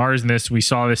fucking Mars and this. We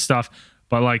saw this stuff,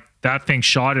 but like that thing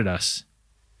shot at us.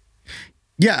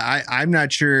 Yeah, I'm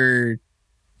not sure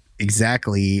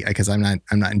exactly because I'm not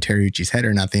in Terahuchi's head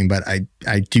or nothing, but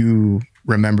I do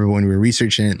remember when we were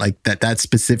researching it, like that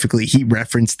specifically he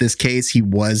referenced this case. He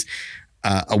was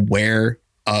aware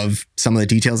of some of the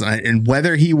details and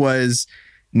whether he was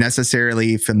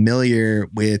necessarily familiar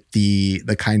with the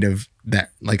kind of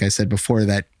that, like I said before,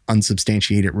 that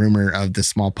unsubstantiated rumor of the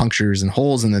small punctures and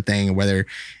holes in the thing, whether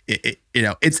it you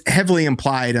know, it's heavily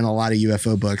implied in a lot of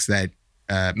UFO books that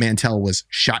Mantell was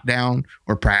shot down,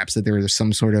 or perhaps that there was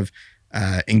some sort of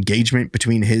engagement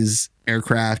between his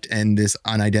aircraft and this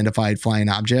unidentified flying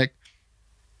object.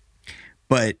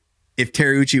 But if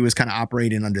Terahuchi was kind of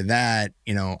operating under that,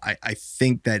 you know, I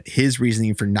think that his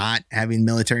reasoning for not having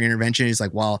military intervention is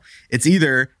like, well, it's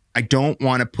either I don't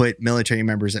want to put military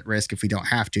members at risk if we don't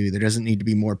have to. There doesn't need to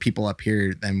be more people up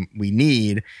here than we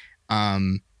need.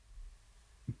 But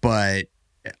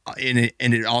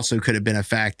it also could have been a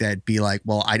fact that be like,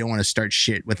 well, I don't want to start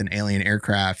shit with an alien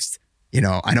aircraft. You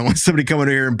know, I don't want somebody coming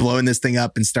over here and blowing this thing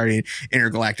up and starting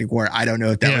intergalactic war. I don't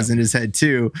know if that was in his head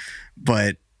too,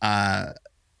 but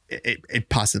it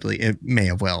possibly, it may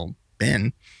have well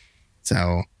been.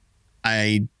 So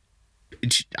I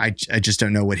just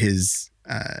don't know what his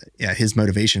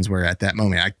motivations were at that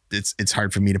moment. It's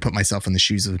hard for me to put myself in the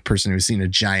shoes of a person who's seen a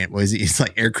giant, it's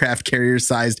like aircraft carrier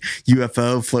sized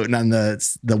UFO floating on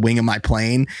the wing of my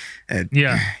plane.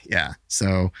 Yeah.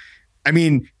 So, I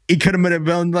mean, it could have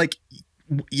been like,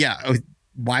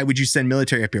 why would you send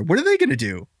military up here? What are they going to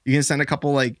do? You're going to send a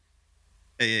couple like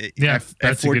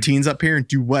F-14s up here and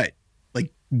do what?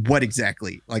 Like what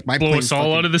exactly? Like my blow us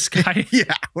all out of the sky.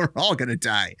 Yeah, we're all going to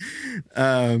die.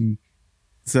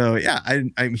 So yeah,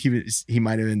 he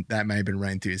might have been, that might have been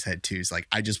running through his head too. It's like,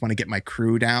 I just want to get my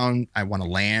crew down. I want to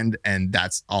land, and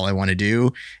that's all I want to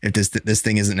do. If this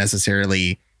thing isn't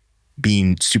necessarily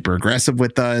being super aggressive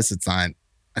with us, it's not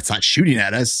shooting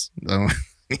at us.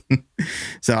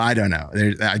 So I don't know.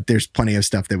 There's plenty of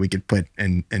stuff that we could put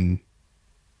in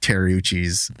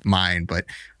Terahuchi's mind, but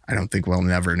I don't think we'll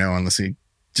never know unless we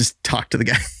just talk to the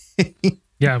guy.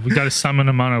 Yeah, we got to summon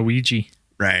him on a Ouija,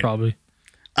 right? Probably.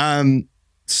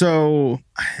 So,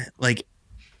 like,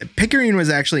 Pickering was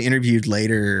actually interviewed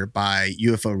later by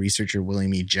UFO researcher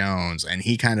William E. Jones, and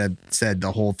he kind of said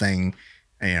the whole thing,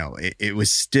 you know, it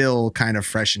was still kind of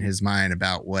fresh in his mind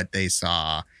about what they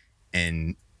saw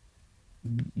and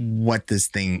what they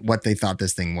thought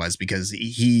this thing was, because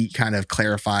he kind of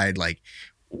clarified, like,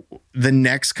 the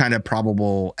next kind of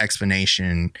probable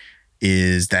explanation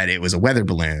is that it was a weather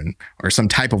balloon or some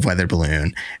type of weather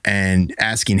balloon. And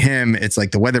asking him, it's like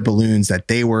the weather balloons that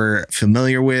they were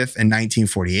familiar with in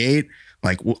 1948,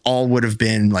 like all would have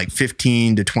been like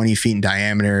 15 to 20 feet in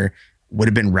diameter, would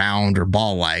have been round or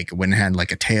ball-like, wouldn't have had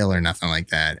like a tail or nothing like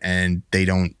that. And they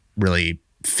don't really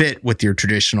fit with your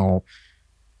traditional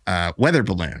weather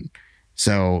balloon.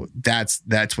 So that's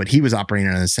what he was operating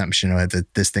on, the assumption of,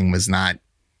 that this thing was not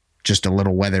just a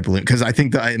little weather balloon. Because I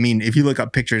think if you look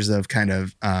up pictures of kind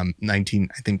of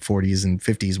 40s and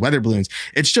 50s weather balloons,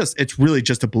 it's really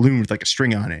just a balloon with like a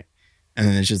string on it, and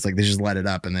then it's just like they just let it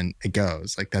up and then it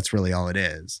goes. Like that's really all it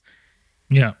is.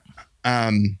 Yeah.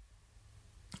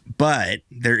 But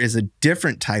there is a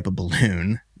different type of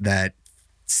balloon that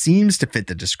seems to fit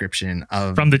the description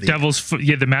of from the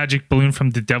magic balloon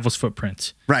from the Devil's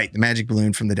Footprints. Right, the magic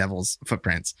balloon from the Devil's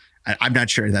Footprints. I'm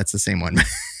not sure that's the same one.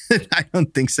 I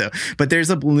don't think so. But there's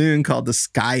a balloon called the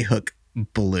Skyhook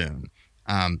balloon.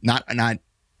 Not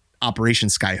Operation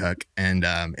Skyhook, and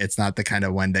it's not the kind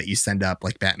of one that you send up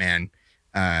like Batman.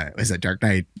 Is that Dark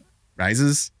Knight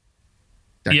Rises?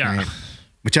 Dark Knight.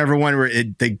 Whichever one where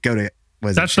they go to.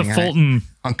 That's the Fulton,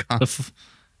 Hong Kong.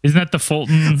 Isn't that the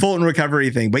Fulton recovery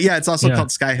thing? But yeah, it's also called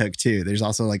Skyhook too. There's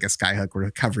also like a Skyhook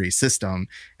recovery system,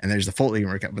 and there's the Fulton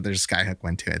but there's a Skyhook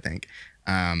one too, I think.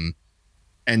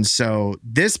 And so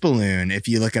this balloon, if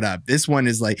you look it up, this one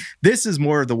is this is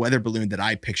more of the weather balloon that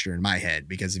I picture in my head,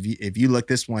 because if you look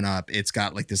this one up, it's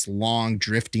got like this long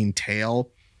drifting tail,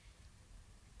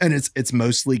 and it's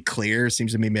mostly clear.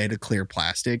 Seems to be made of clear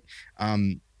plastic.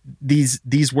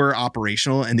 These were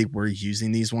operational, and they were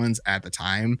using these ones at the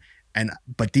time.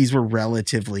 but these were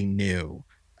relatively new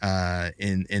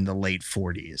in the late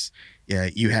 40s. Yeah,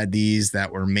 you had these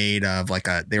that were made of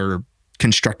they were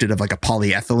constructed of like a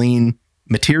polyethylene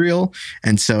material,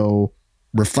 and so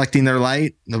reflecting of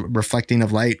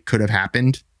light could have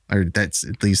happened, or that's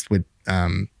at least what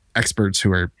experts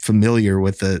who are familiar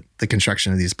with the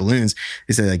construction of these balloons,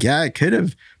 they say like, yeah, it could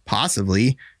have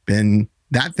possibly been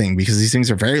that thing, because these things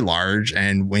are very large.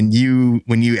 And when you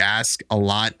ask a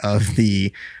lot of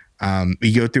the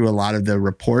you go through a lot of the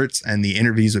reports and the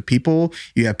interviews with people,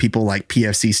 you have people like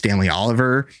PFC Stanley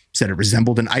Oliver said it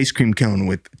resembled an ice cream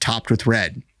cone topped with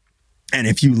red. And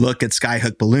if you look at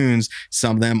skyhook balloons,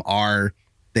 some of them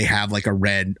they have like a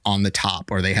red on the top,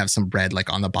 or they have some red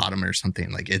like on the bottom or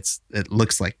something. Like it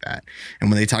looks like that. And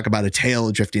when they talk about a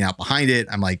tail drifting out behind it,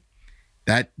 I'm like,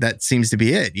 that seems to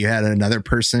be it. You had another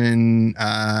person,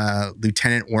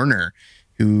 Lieutenant Warner,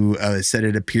 who said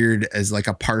it appeared as like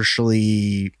a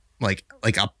partially like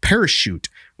a parachute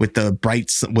with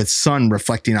with sun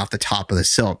reflecting off the top of the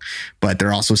silk. But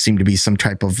there also seemed to be some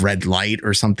type of red light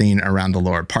or something around the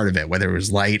lower part of it, whether it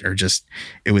was light or just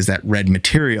it was that red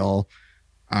material.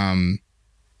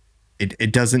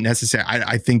 It doesn't necessarily,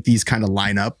 I think these kind of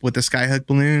line up with the skyhook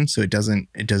balloon. So it doesn't,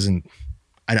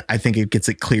 I think it gets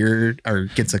it cleared or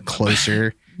gets it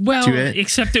closer to it.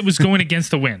 Except it was going against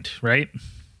the wind, right?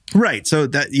 Right. So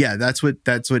that's what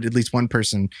at least one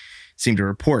person seemed to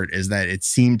report, is that it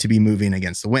seemed to be moving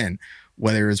against the wind.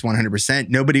 Whether it was 100%,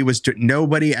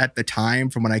 nobody at the time,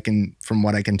 from what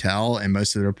I can tell, and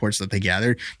most of the reports that they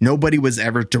gathered, nobody was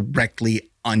ever directly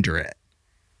under it.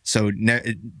 So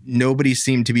nobody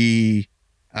seemed to be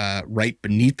right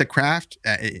beneath the craft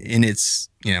in its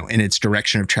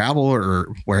direction of travel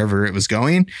or wherever it was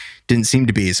going. Didn't seem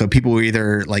to be. So people were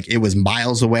either like it was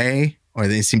miles away, or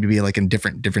they seemed to be like in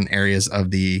different areas of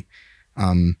the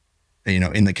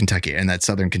in the Kentucky, in that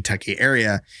southern Kentucky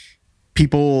area.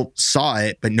 People saw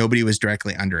it, but nobody was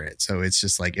directly under it. So it's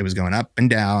just like it was going up and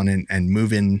down and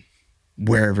moving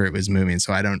wherever it was moving.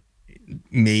 So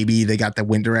maybe they got the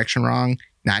wind direction wrong.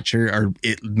 Not sure. Or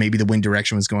maybe the wind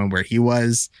direction was going where he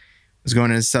was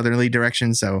going in a southerly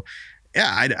direction. So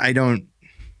yeah, I don't.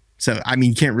 So, I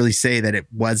mean, you can't really say that it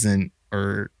wasn't,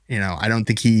 or, I don't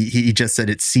think he just said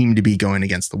it seemed to be going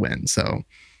against the wind. So.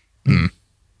 All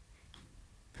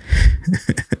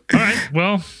right.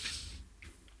 Well,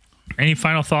 any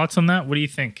final thoughts on that? What do you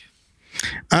think?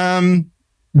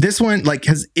 This one, like,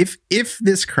 cause if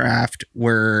this craft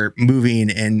were moving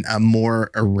in a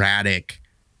more erratic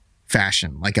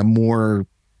fashion, like a more,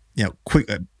 quick,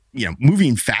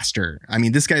 moving faster. I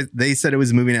mean, this guy, they said it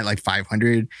was moving at like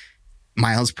 500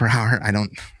 miles per hour.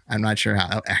 I'm not sure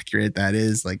how accurate that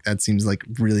is. Like, that seems like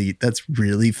that's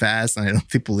really fast. And I don't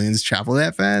think balloons travel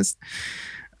that fast.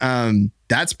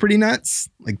 That's pretty nuts.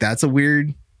 Like, I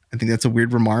think that's a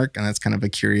weird remark. And that's kind of a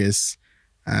curious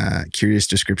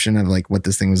description of like what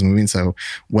this thing was moving. So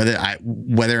whether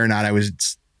or not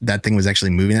that thing was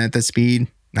actually moving at that speed,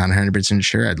 not 100%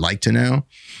 sure. I'd like to know,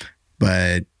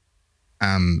 but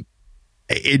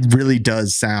it really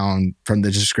does sound, from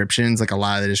the descriptions, like a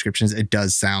lot of the descriptions, it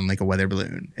does sound like a weather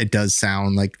balloon. It does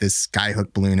sound like this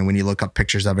skyhook balloon. And when you look up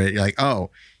pictures of it, you're like, oh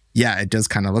yeah, it does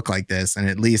kind of look like this. And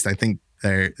at least I think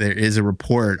there is a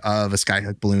report of a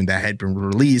skyhook balloon that had been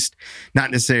released,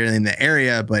 not necessarily in the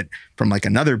area, but from like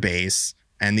another base.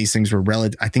 And these things were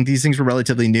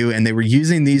relatively new, and they were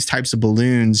using these types of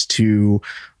balloons to,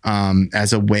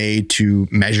 as a way to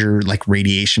measure like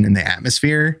radiation in the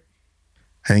atmosphere.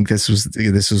 I think this was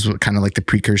kind of like the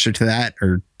precursor to that,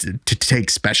 or to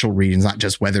take special readings, not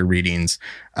just weather readings,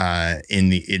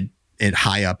 in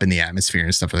high up in the atmosphere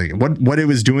and stuff like that. What it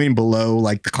was doing below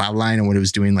like the cloud line, and what it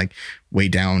was doing like way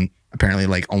down, apparently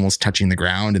like almost touching the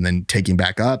ground and then taking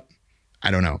back up. I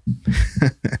don't know.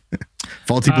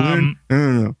 Faulty balloon? I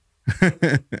don't know.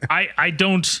 I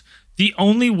don't. The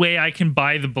only way I can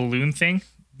buy the balloon thing,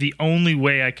 the only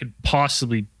way I could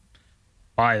possibly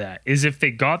buy that is if they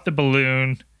got the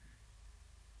balloon,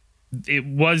 it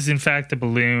was in fact a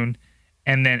balloon,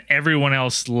 and then everyone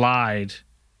else lied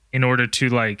in order to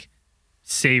like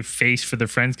save face for their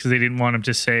friends, because they didn't want him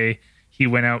to say he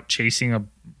went out chasing a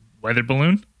weather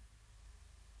balloon.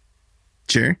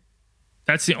 Sure.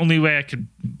 That's the only way I could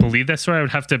believe that story. I would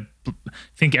have to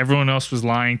think everyone else was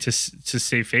lying to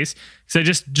save face, because I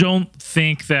just don't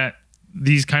think that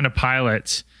these kind of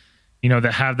pilots,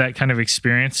 that have that kind of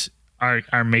experience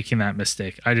are making that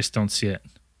mistake. I just don't see it.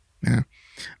 Yeah.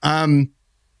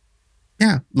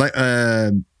 Yeah.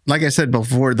 Like I said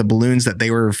before, the balloons that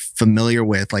they were familiar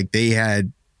with, like they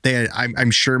had,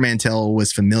 I'm sure Mantell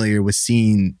was familiar with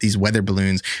seeing these weather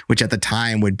balloons, which at the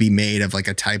time would be made of like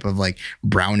a type of like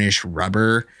brownish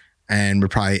rubber, and we're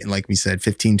probably, like we said,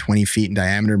 15, 20 feet in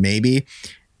diameter, maybe.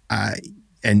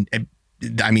 And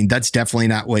I mean, that's definitely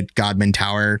not what Godman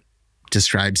Tower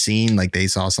described seeing. Like they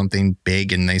saw something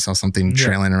big and they saw something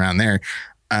trailing around there.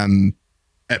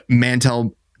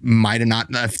 Mantell might have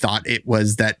not have thought it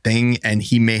was that thing, and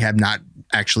he may have not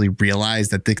actually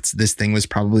realized that this thing was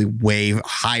probably way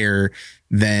higher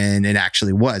than it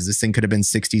actually was. This thing could have been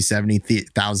 60,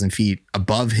 70,000 feet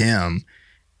above him,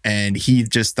 and he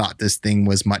just thought this thing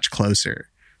was much closer.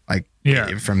 Like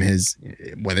from his,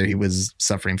 whether he was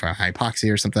suffering from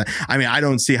hypoxia or something. I mean, I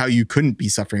don't see how you couldn't be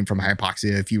suffering from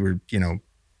hypoxia if you were,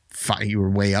 you were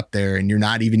way up there and you're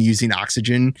not even using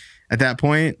oxygen at that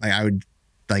point. Like I would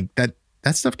like that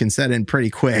stuff can set in pretty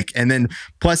quick. And then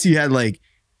plus you had like,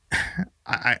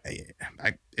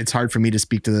 it's hard for me to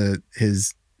speak to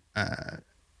his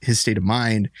state of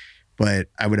mind, but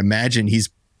I would imagine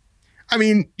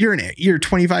you're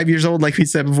 25 years old. Like we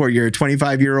said before, you're a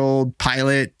 25-year-old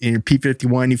pilot in your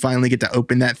P-51. You finally get to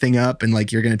open that thing up and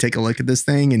like, you're going to take a look at this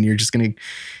thing and you're just going to,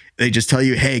 they just tell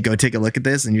you, hey, go take a look at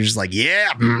this. And you're just like,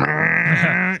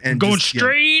 yeah. And going just,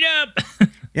 straight up.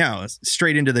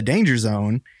 Straight into the danger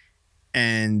zone.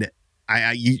 And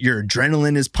your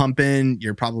adrenaline is pumping.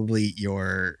 You're probably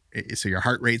so your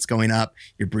heart rate's going up.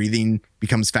 Your breathing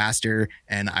becomes faster.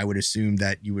 And I would assume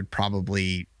that you would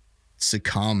probably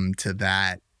succumb to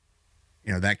that,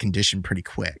 that condition pretty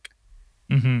quick.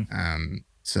 Mm-hmm.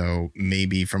 So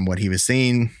maybe from what he was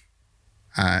saying,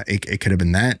 it could have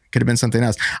been that. Could have been something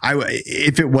else.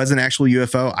 If it was an actual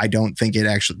UFO, I don't think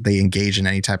they engaged in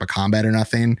any type of combat or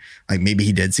nothing. Like maybe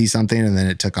he did see something and then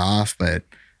it took off, but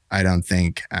I don't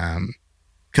think.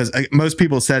 Because most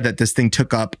people said that this thing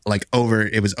took up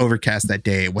it was overcast that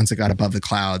day. Once it got above the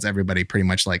clouds, everybody pretty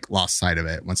much like lost sight of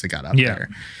it once it got up there.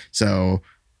 So,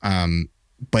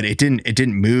 but it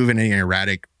didn't move in any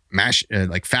erratic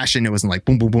fashion. It wasn't like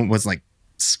boom, boom, boom. It wasn't like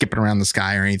skipping around the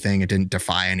sky or anything. It didn't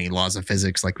defy any laws of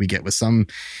physics like we get with some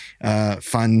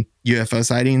fun UFO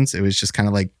sightings. It was just kind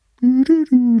of like that's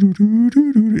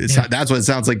what it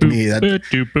sounds like to me. That's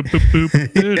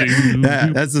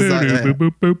the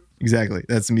song. Exactly.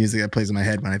 That's the music that plays in my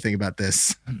head when I think about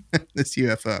this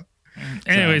UFO.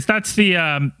 Anyways, that's the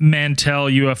Mantell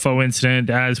UFO incident.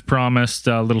 As promised,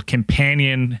 a little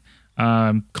companion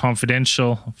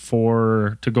confidential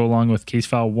to go along with case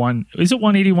file 1. Is it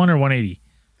 181 or 180?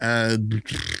 I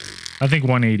think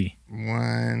 180.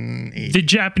 180. The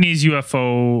Japanese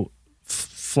UFO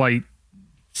flight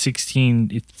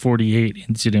 1648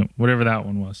 incident, whatever that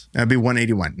one was. That'd be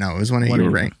 181. No, it was 180. You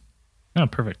were right. Oh,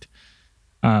 perfect.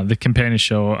 The companion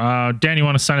show. Dan, you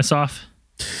want to sign us off?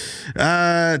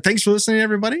 Thanks for listening,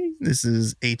 everybody. This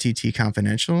is ATT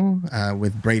Confidential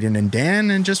with Braden and Dan.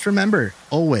 And just remember,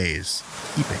 always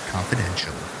keep it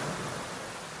confidential.